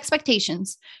 manage those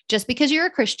expectations. Just because you're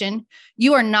a Christian,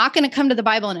 you are not going to come to the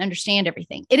Bible and understand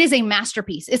everything. It is a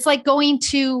masterpiece. It's like going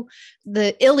to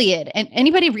the Iliad. And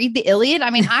anybody read the Iliad?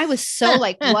 I mean, I was so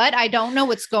like, what? I don't know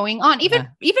what's going on. Even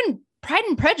Pride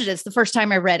and Prejudice, the first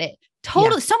time I read it,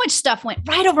 totally, so much stuff went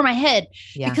right over my head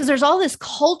because there's all this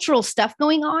cultural stuff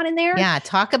going on in there. Yeah.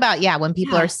 Talk about, when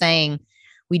people are saying,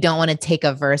 we don't want to take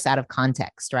a verse out of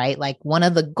context, right? Like one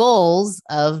of the goals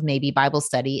of maybe Bible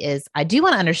study is I do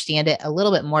want to understand it a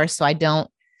little bit more so I don't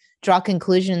draw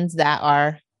conclusions that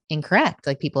are incorrect,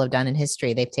 like people have done in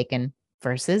history. They've taken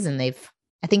verses and I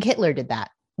think Hitler did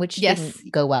that, which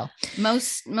didn't go well.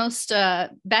 Most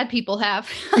bad people have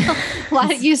a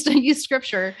lot used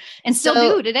scripture and still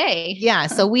do today. Yeah.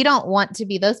 So we don't want to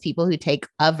be those people who take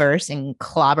a verse and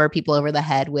clobber people over the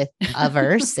head with a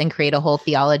verse and create a whole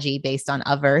theology based on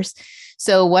a verse.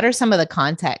 So what are some of the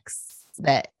contexts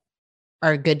that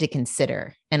are good to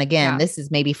consider? And again, this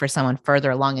is maybe for someone further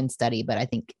along in study, but I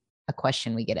think a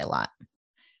question we get a lot.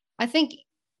 I think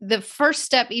the first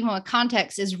step, even with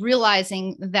context, is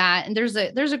realizing that, and there's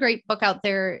a great book out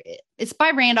there. It's by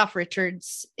Randolph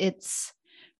Richards. It's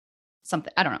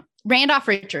something, I don't know, Randolph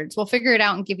Richards. We'll figure it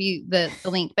out and give you the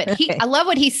link. But I love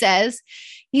what he says.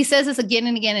 He says this again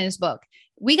and again in his book.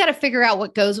 We got to figure out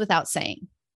what goes without saying.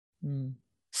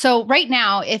 So right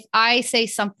now, if I say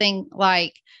something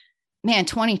like, man,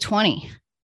 2020,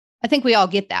 I think we all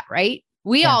get that, right?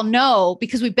 We all know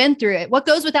because we've been through it. What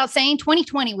goes without saying,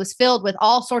 2020 was filled with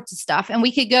all sorts of stuff, and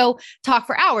we could go talk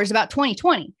for hours about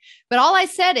 2020. But all I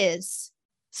said is,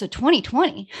 so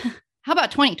 2020, how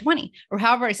about 2020? Or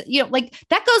however I said, like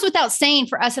that goes without saying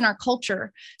for us in our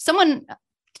culture. Someone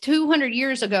 200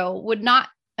 years ago would not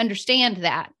understand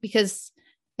that because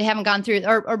they haven't gone through it.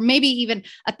 Or maybe even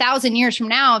 1,000 years from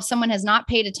now, if someone has not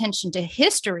paid attention to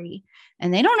history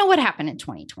and they don't know what happened in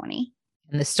 2020.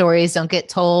 And the stories don't get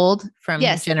told from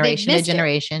generation to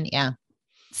generation. Yeah.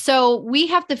 So we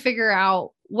have to figure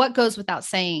out what goes without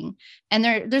saying. And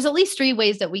there's at least 3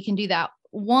 ways that we can do that.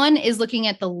 one is looking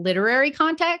at the literary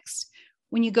context.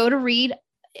 When you go to read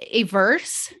a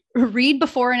verse, read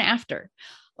before and after.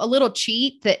 A little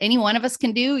cheat that any one of us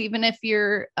can do, even if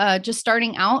you're just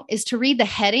starting out, is to read the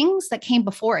headings that came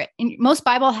before it. And most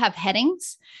Bible have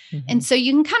headings. Mhm. And so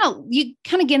you kind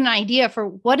of get an idea for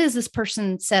what is this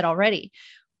person said already.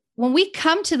 When we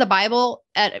come to the Bible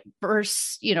at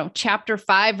verse, chapter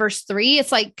 5, verse 3,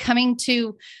 it's like coming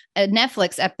to a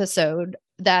Netflix episode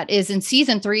that is in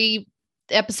season 3,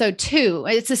 episode 2.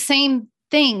 It's the same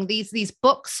thing. These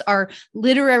books are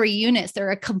literary units. They're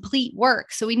a complete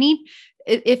work. So we need,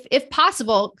 if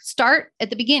possible, start at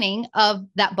the beginning of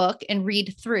that book and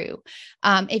read through.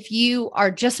 If you are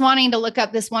just wanting to look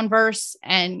up this one verse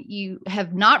and you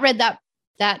have not read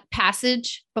that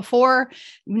passage before,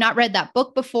 not read that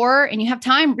book before, and you have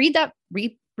time, read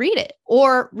it,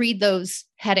 or read those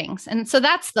headings. And so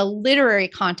that's the literary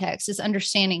context, is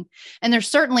understanding. And there's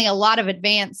certainly a lot of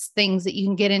advanced things that you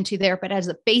can get into there, but as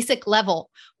a basic level,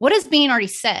 what is being already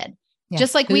said? Yeah.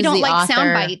 Just like we don't like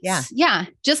sound bites. Yeah.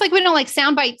 Just like we don't like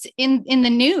sound bites in the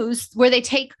news where they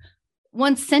take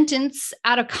one sentence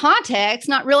out of context,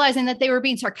 not realizing that they were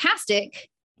being sarcastic.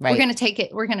 Right. We're going to take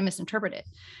it. We're going to misinterpret it.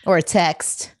 Or a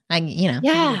text.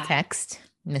 Text,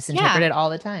 misinterpret it all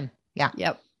the time. Yeah.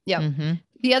 Yep. Mm-hmm.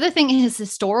 The other thing is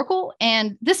historical.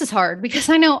 And this is hard because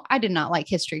I know I did not like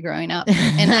history growing up.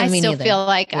 And I still feel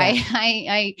like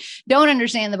I don't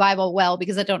understand the Bible well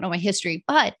because I don't know my history.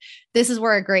 But this is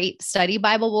where a great study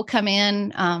Bible will come in.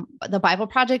 The Bible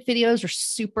Project videos are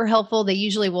super helpful. They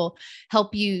usually will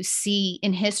help you see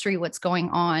in history what's going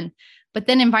on. But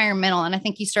then environmental, and I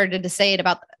think you started to say it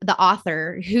about the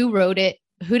author, who wrote it,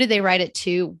 who did they write it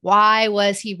to, why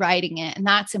was he writing it? And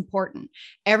that's important.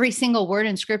 Every single word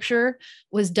in scripture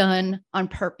was done on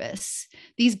purpose.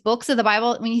 These books of the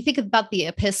Bible, when you think about the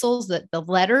epistles, the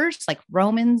letters like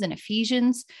Romans and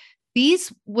Ephesians,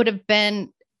 these would have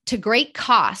been to great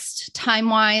cost,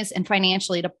 time-wise and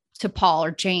financially, to Paul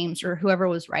or James or whoever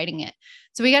was writing it.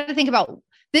 So we got to think about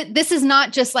this is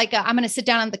not just like I'm going to sit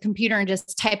down on the computer and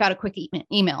just type out a quick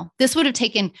email. This would have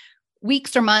taken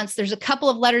weeks or months. There's a couple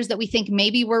of letters that we think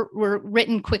maybe were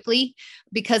written quickly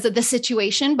because of the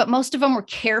situation, but most of them were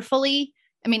carefully.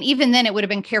 I mean, even then it would have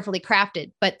been carefully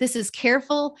crafted, but this is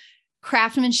careful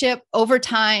craftsmanship over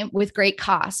time with great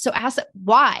cost. So ask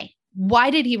why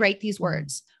did he write these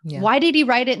words? Yeah. Why did he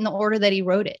write it in the order that he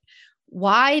wrote it?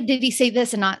 Why did he say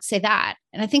this and not say that?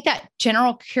 And I think that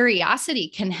general curiosity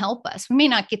can help us. We may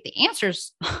not get the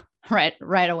answers right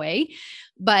away,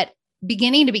 but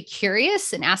beginning to be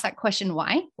curious and ask that question,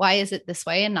 why? Why is it this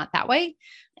way and not that way?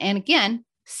 And again,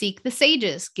 seek the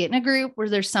sages. Get in a group where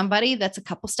there's somebody that's a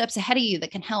couple steps ahead of you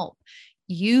that can help.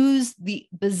 Use the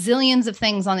bazillions of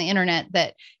things on the internet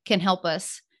that can help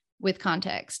us with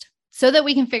context so that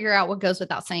we can figure out what goes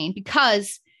without saying,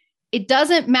 because it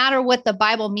doesn't matter what the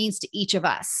Bible means to each of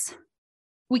us.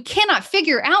 We cannot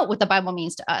figure out what the Bible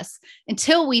means to us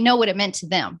until we know what it meant to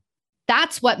them.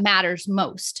 That's what matters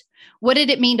most. What did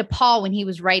it mean to Paul when he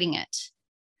was writing it?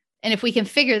 And if we can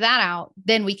figure that out,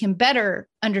 then we can better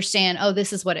understand, oh,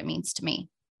 this is what it means to me.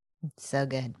 So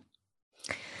good.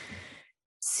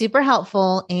 Super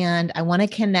helpful. And I want to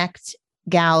connect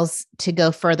gals to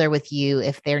go further with you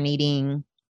if they're needing,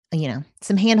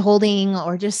 some hand holding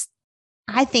or just,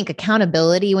 I think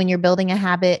accountability when you're building a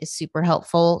habit is super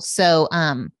helpful. So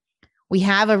we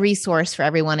have a resource for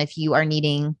everyone if you are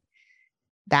needing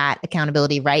that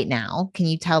accountability right now. Can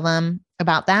you tell them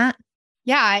about that?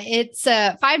 Yeah, it's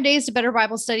a 5 days to Better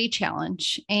Bible Study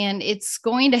Challenge, and it's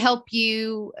going to help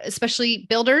you, especially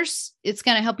builders. It's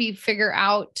going to help you figure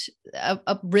out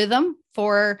a rhythm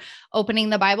for opening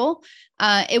the Bible.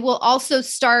 It will also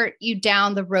start you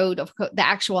down the road of the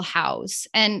actual hows.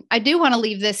 And I do want to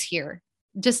leave this here,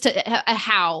 just a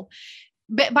how.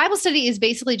 Bible study is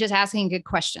basically just asking good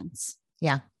questions.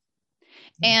 Yeah.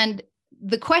 And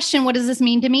the question, what does this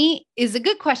mean to me, is a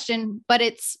good question, but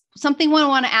it's something we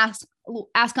want to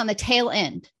ask on the tail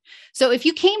end. So if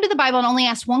you came to the Bible and only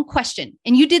asked one question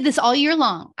and you did this all year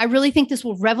long, I really think this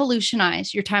will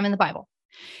revolutionize your time in the Bible,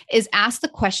 is ask the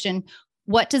question,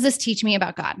 what does this teach me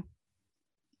about God?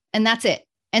 And that's it.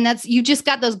 And you just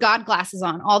got those God glasses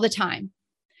on all the time.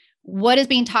 What is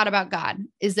being taught about God?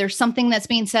 Is there something that's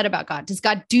being said about God? Does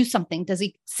God do something? Does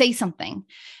he say something?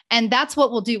 And that's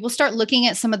what we'll do. We'll start looking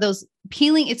at some of those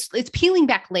it's peeling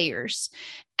back layers.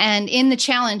 And in the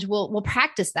challenge, we'll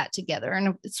practice that together,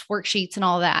 and it's worksheets and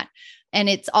all that. And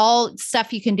it's all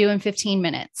stuff you can do in 15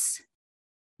 minutes.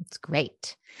 It's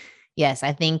great. Yes.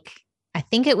 I think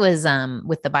it was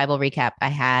with the Bible recap, I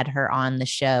had her on the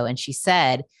show, and she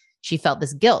said she felt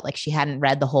this guilt, like she hadn't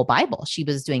read the whole Bible. She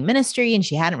was doing ministry and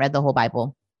she hadn't read the whole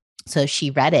Bible. So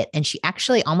she read it and she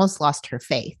actually almost lost her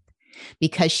faith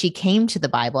because she came to the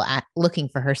Bible looking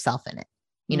for herself in it.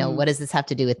 What does this have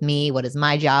to do with me? What is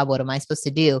my job? What am I supposed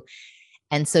to do?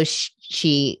 And so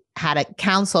she had a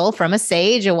counsel from a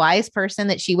sage, a wise person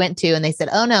that she went to, and they said,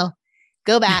 oh no,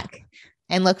 go back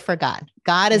and look for God.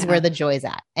 God is where the joy is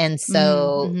at. And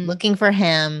so looking for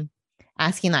him,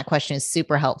 asking that question is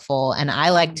super helpful. And I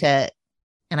like to,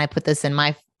 and I put this in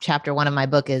my chapter 1 of my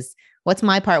book is, what's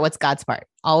my part? What's God's part?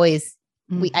 Always,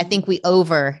 I think we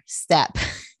overstep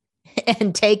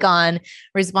and take on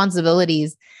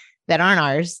responsibilities that aren't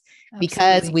ours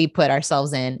because we put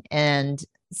ourselves in. And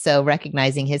so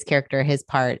recognizing his character, his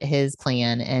part, his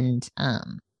plan, and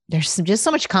there's just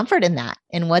so much comfort in that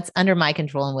and what's under my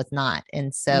control and what's not.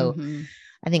 And so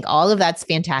I think all of that's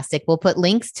fantastic. We'll put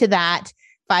links to that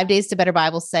 5 Days to Better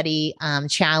Bible Study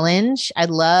challenge. I'd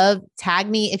love, tag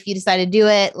me if you decide to do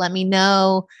it. Let me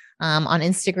know on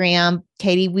Instagram.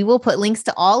 Katie, we will put links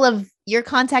to all of your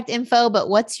contact info, but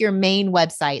what's your main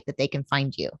website that they can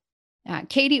find you?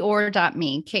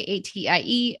 katieorr.me,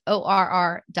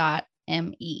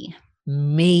 KATIEORR.me.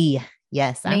 Me.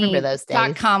 Yes, I remember those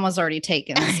days. .com was already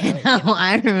taken. So,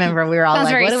 I remember we were all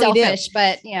like, what do selfish, we do?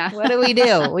 But yeah. What do we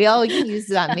do? We all use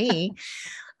 .me.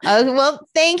 Well,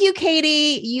 thank you,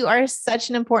 Katie. You are such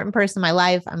an important person in my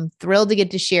life. I'm thrilled to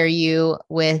get to share you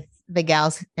with the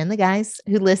gals and the guys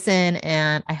who listen.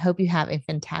 And I hope you have a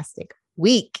fantastic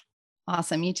week.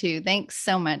 Awesome. You too. Thanks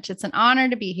so much. It's an honor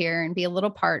to be here and be a little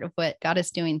part of what God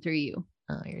is doing through you.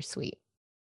 Oh, you're sweet.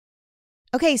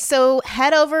 Okay, so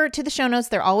head over to the show notes.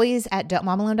 They're always at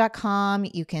don'tmomalone.com.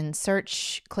 You can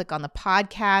click on the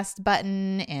podcast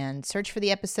button and search for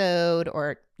the episode,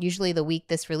 or usually the week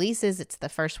this releases, it's the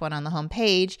first one on the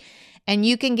homepage. And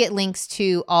you can get links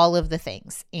to all of the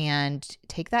things and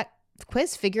take that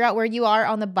quiz, figure out where you are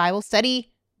on the Bible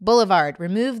study boulevard,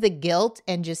 remove the guilt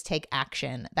and just take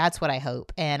action. That's what I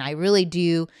hope. And I really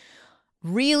do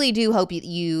hope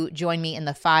you join me in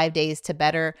the 5 Days to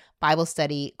Better Bible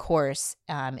Study course.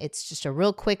 It's just a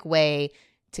real quick way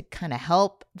to kind of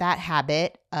help that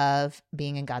habit of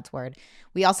being in God's Word.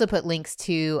 We also put links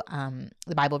to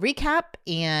the Bible Recap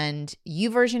and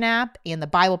YouVersion app and the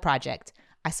Bible Project.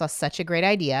 I saw such a great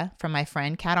idea from my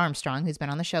friend Kat Armstrong, who's been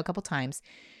on the show a couple times.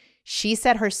 She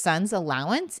said her son's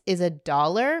allowance is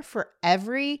 $1 for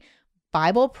every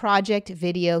Bible Project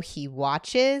video he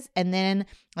watches, and then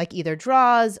like either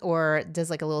draws or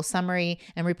does like a little summary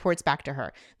and reports back to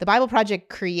her. The Bible Project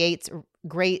creates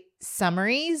great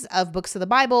summaries of books of the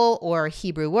Bible or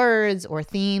Hebrew words or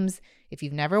themes. If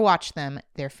you've never watched them,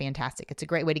 they're fantastic. It's a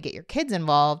great way to get your kids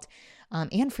involved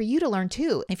and for you to learn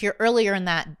too. If you're earlier in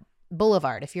that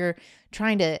boulevard, if you're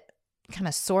trying to kind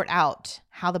of sort out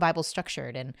how the Bible's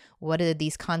structured and what are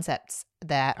these concepts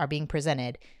that are being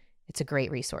presented, it's a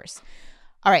great resource.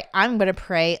 All right, I'm going to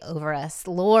pray over us.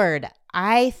 Lord,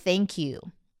 I thank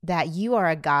you that you are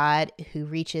a God who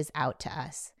reaches out to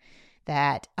us,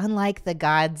 that unlike the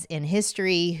gods in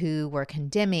history who were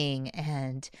condemning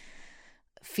and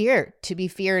to be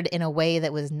feared in a way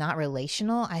that was not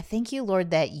relational, I thank you,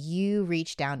 Lord, that you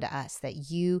reached down to us,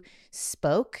 that you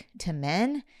spoke to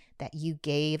men, that you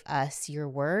gave us your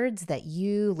words, that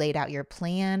you laid out your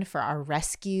plan for our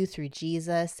rescue through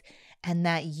Jesus, and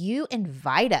that you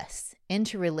invite us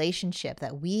into relationship,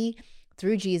 that we,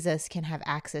 through Jesus, can have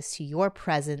access to your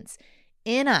presence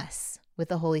in us with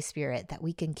the Holy Spirit, that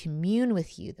we can commune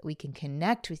with you, that we can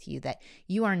connect with you, that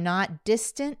you are not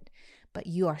distant, but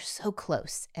you are so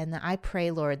close. And that I pray,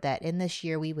 Lord, that in this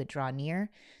year we would draw near,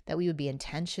 that we would be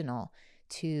intentional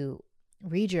to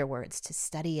read your words, to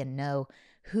study and know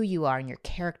who you are and your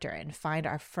character, and find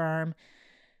our firm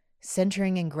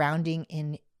centering and grounding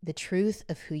in the truth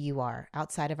of who you are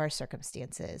outside of our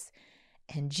circumstances.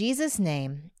 In Jesus'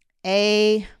 name,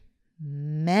 amen.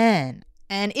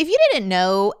 And if you didn't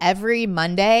know, every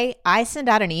Monday I send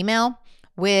out an email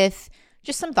with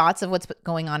just some thoughts of what's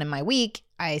going on in my week.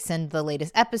 I send the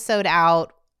latest episode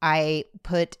out. I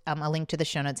put a link to the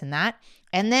show notes in that.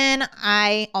 And then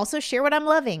I also share what I'm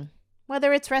loving,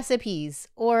 whether it's recipes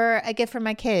or a gift for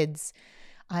my kids.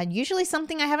 Usually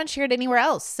something I haven't shared anywhere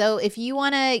else. So if you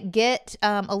want to get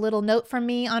a little note from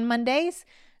me on Mondays,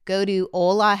 go to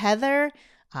Hola Heather,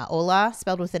 Hola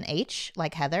spelled with an H,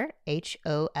 like Heather,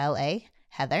 Hola,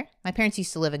 Heather. My parents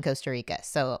used to live in Costa Rica,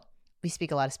 so we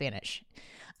speak a lot of Spanish.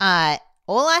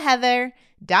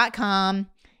 holaheather.com,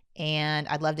 and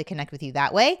I'd love to connect with you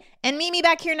that way. And meet me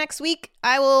back here next week.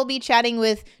 I will be chatting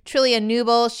with Trillia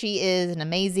Newble. She is an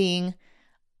amazing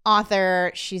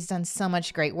author. She's done so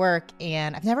much great work,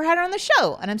 and I've never had her on the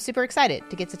show, and I'm super excited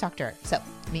to get to talk to her. So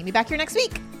meet me back here next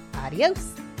week.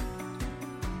 Adios.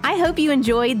 I hope you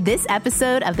enjoyed this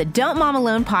episode of the Don't Mom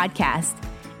Alone podcast.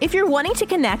 If you're wanting to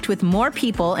connect with more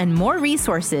people and more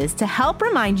resources to help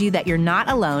remind you that you're not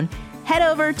alone, head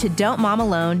over to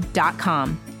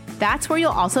don'tmomalone.com. That's where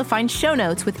you'll also find show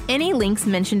notes with any links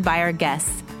mentioned by our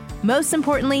guests. Most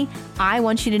importantly, I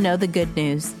want you to know the good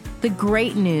news, the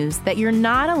great news that you're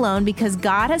not alone because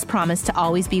God has promised to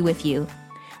always be with you.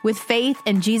 With faith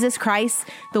in Jesus Christ,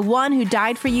 the one who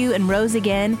died for you and rose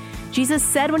again, Jesus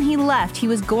said when he left, he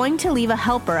was going to leave a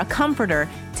helper, a comforter,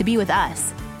 to be with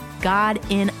us. God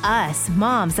in us.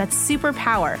 Moms, that's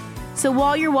superpower. So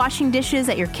while you're washing dishes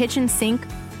at your kitchen sink,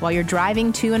 while you're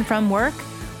driving to and from work,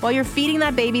 while you're feeding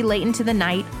that baby late into the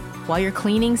night, while you're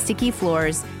cleaning sticky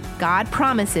floors, God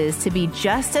promises to be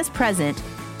just as present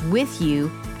with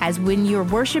you as when you're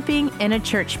worshiping in a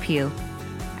church pew.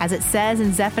 As it says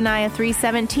in Zephaniah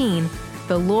 3:17,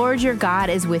 the Lord your God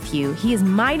is with you. He is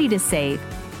mighty to save.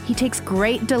 He takes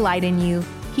great delight in you.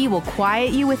 He will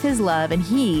quiet you with his love, and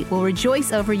he will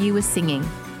rejoice over you with singing.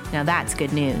 Now that's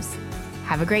good news.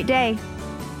 Have a great day.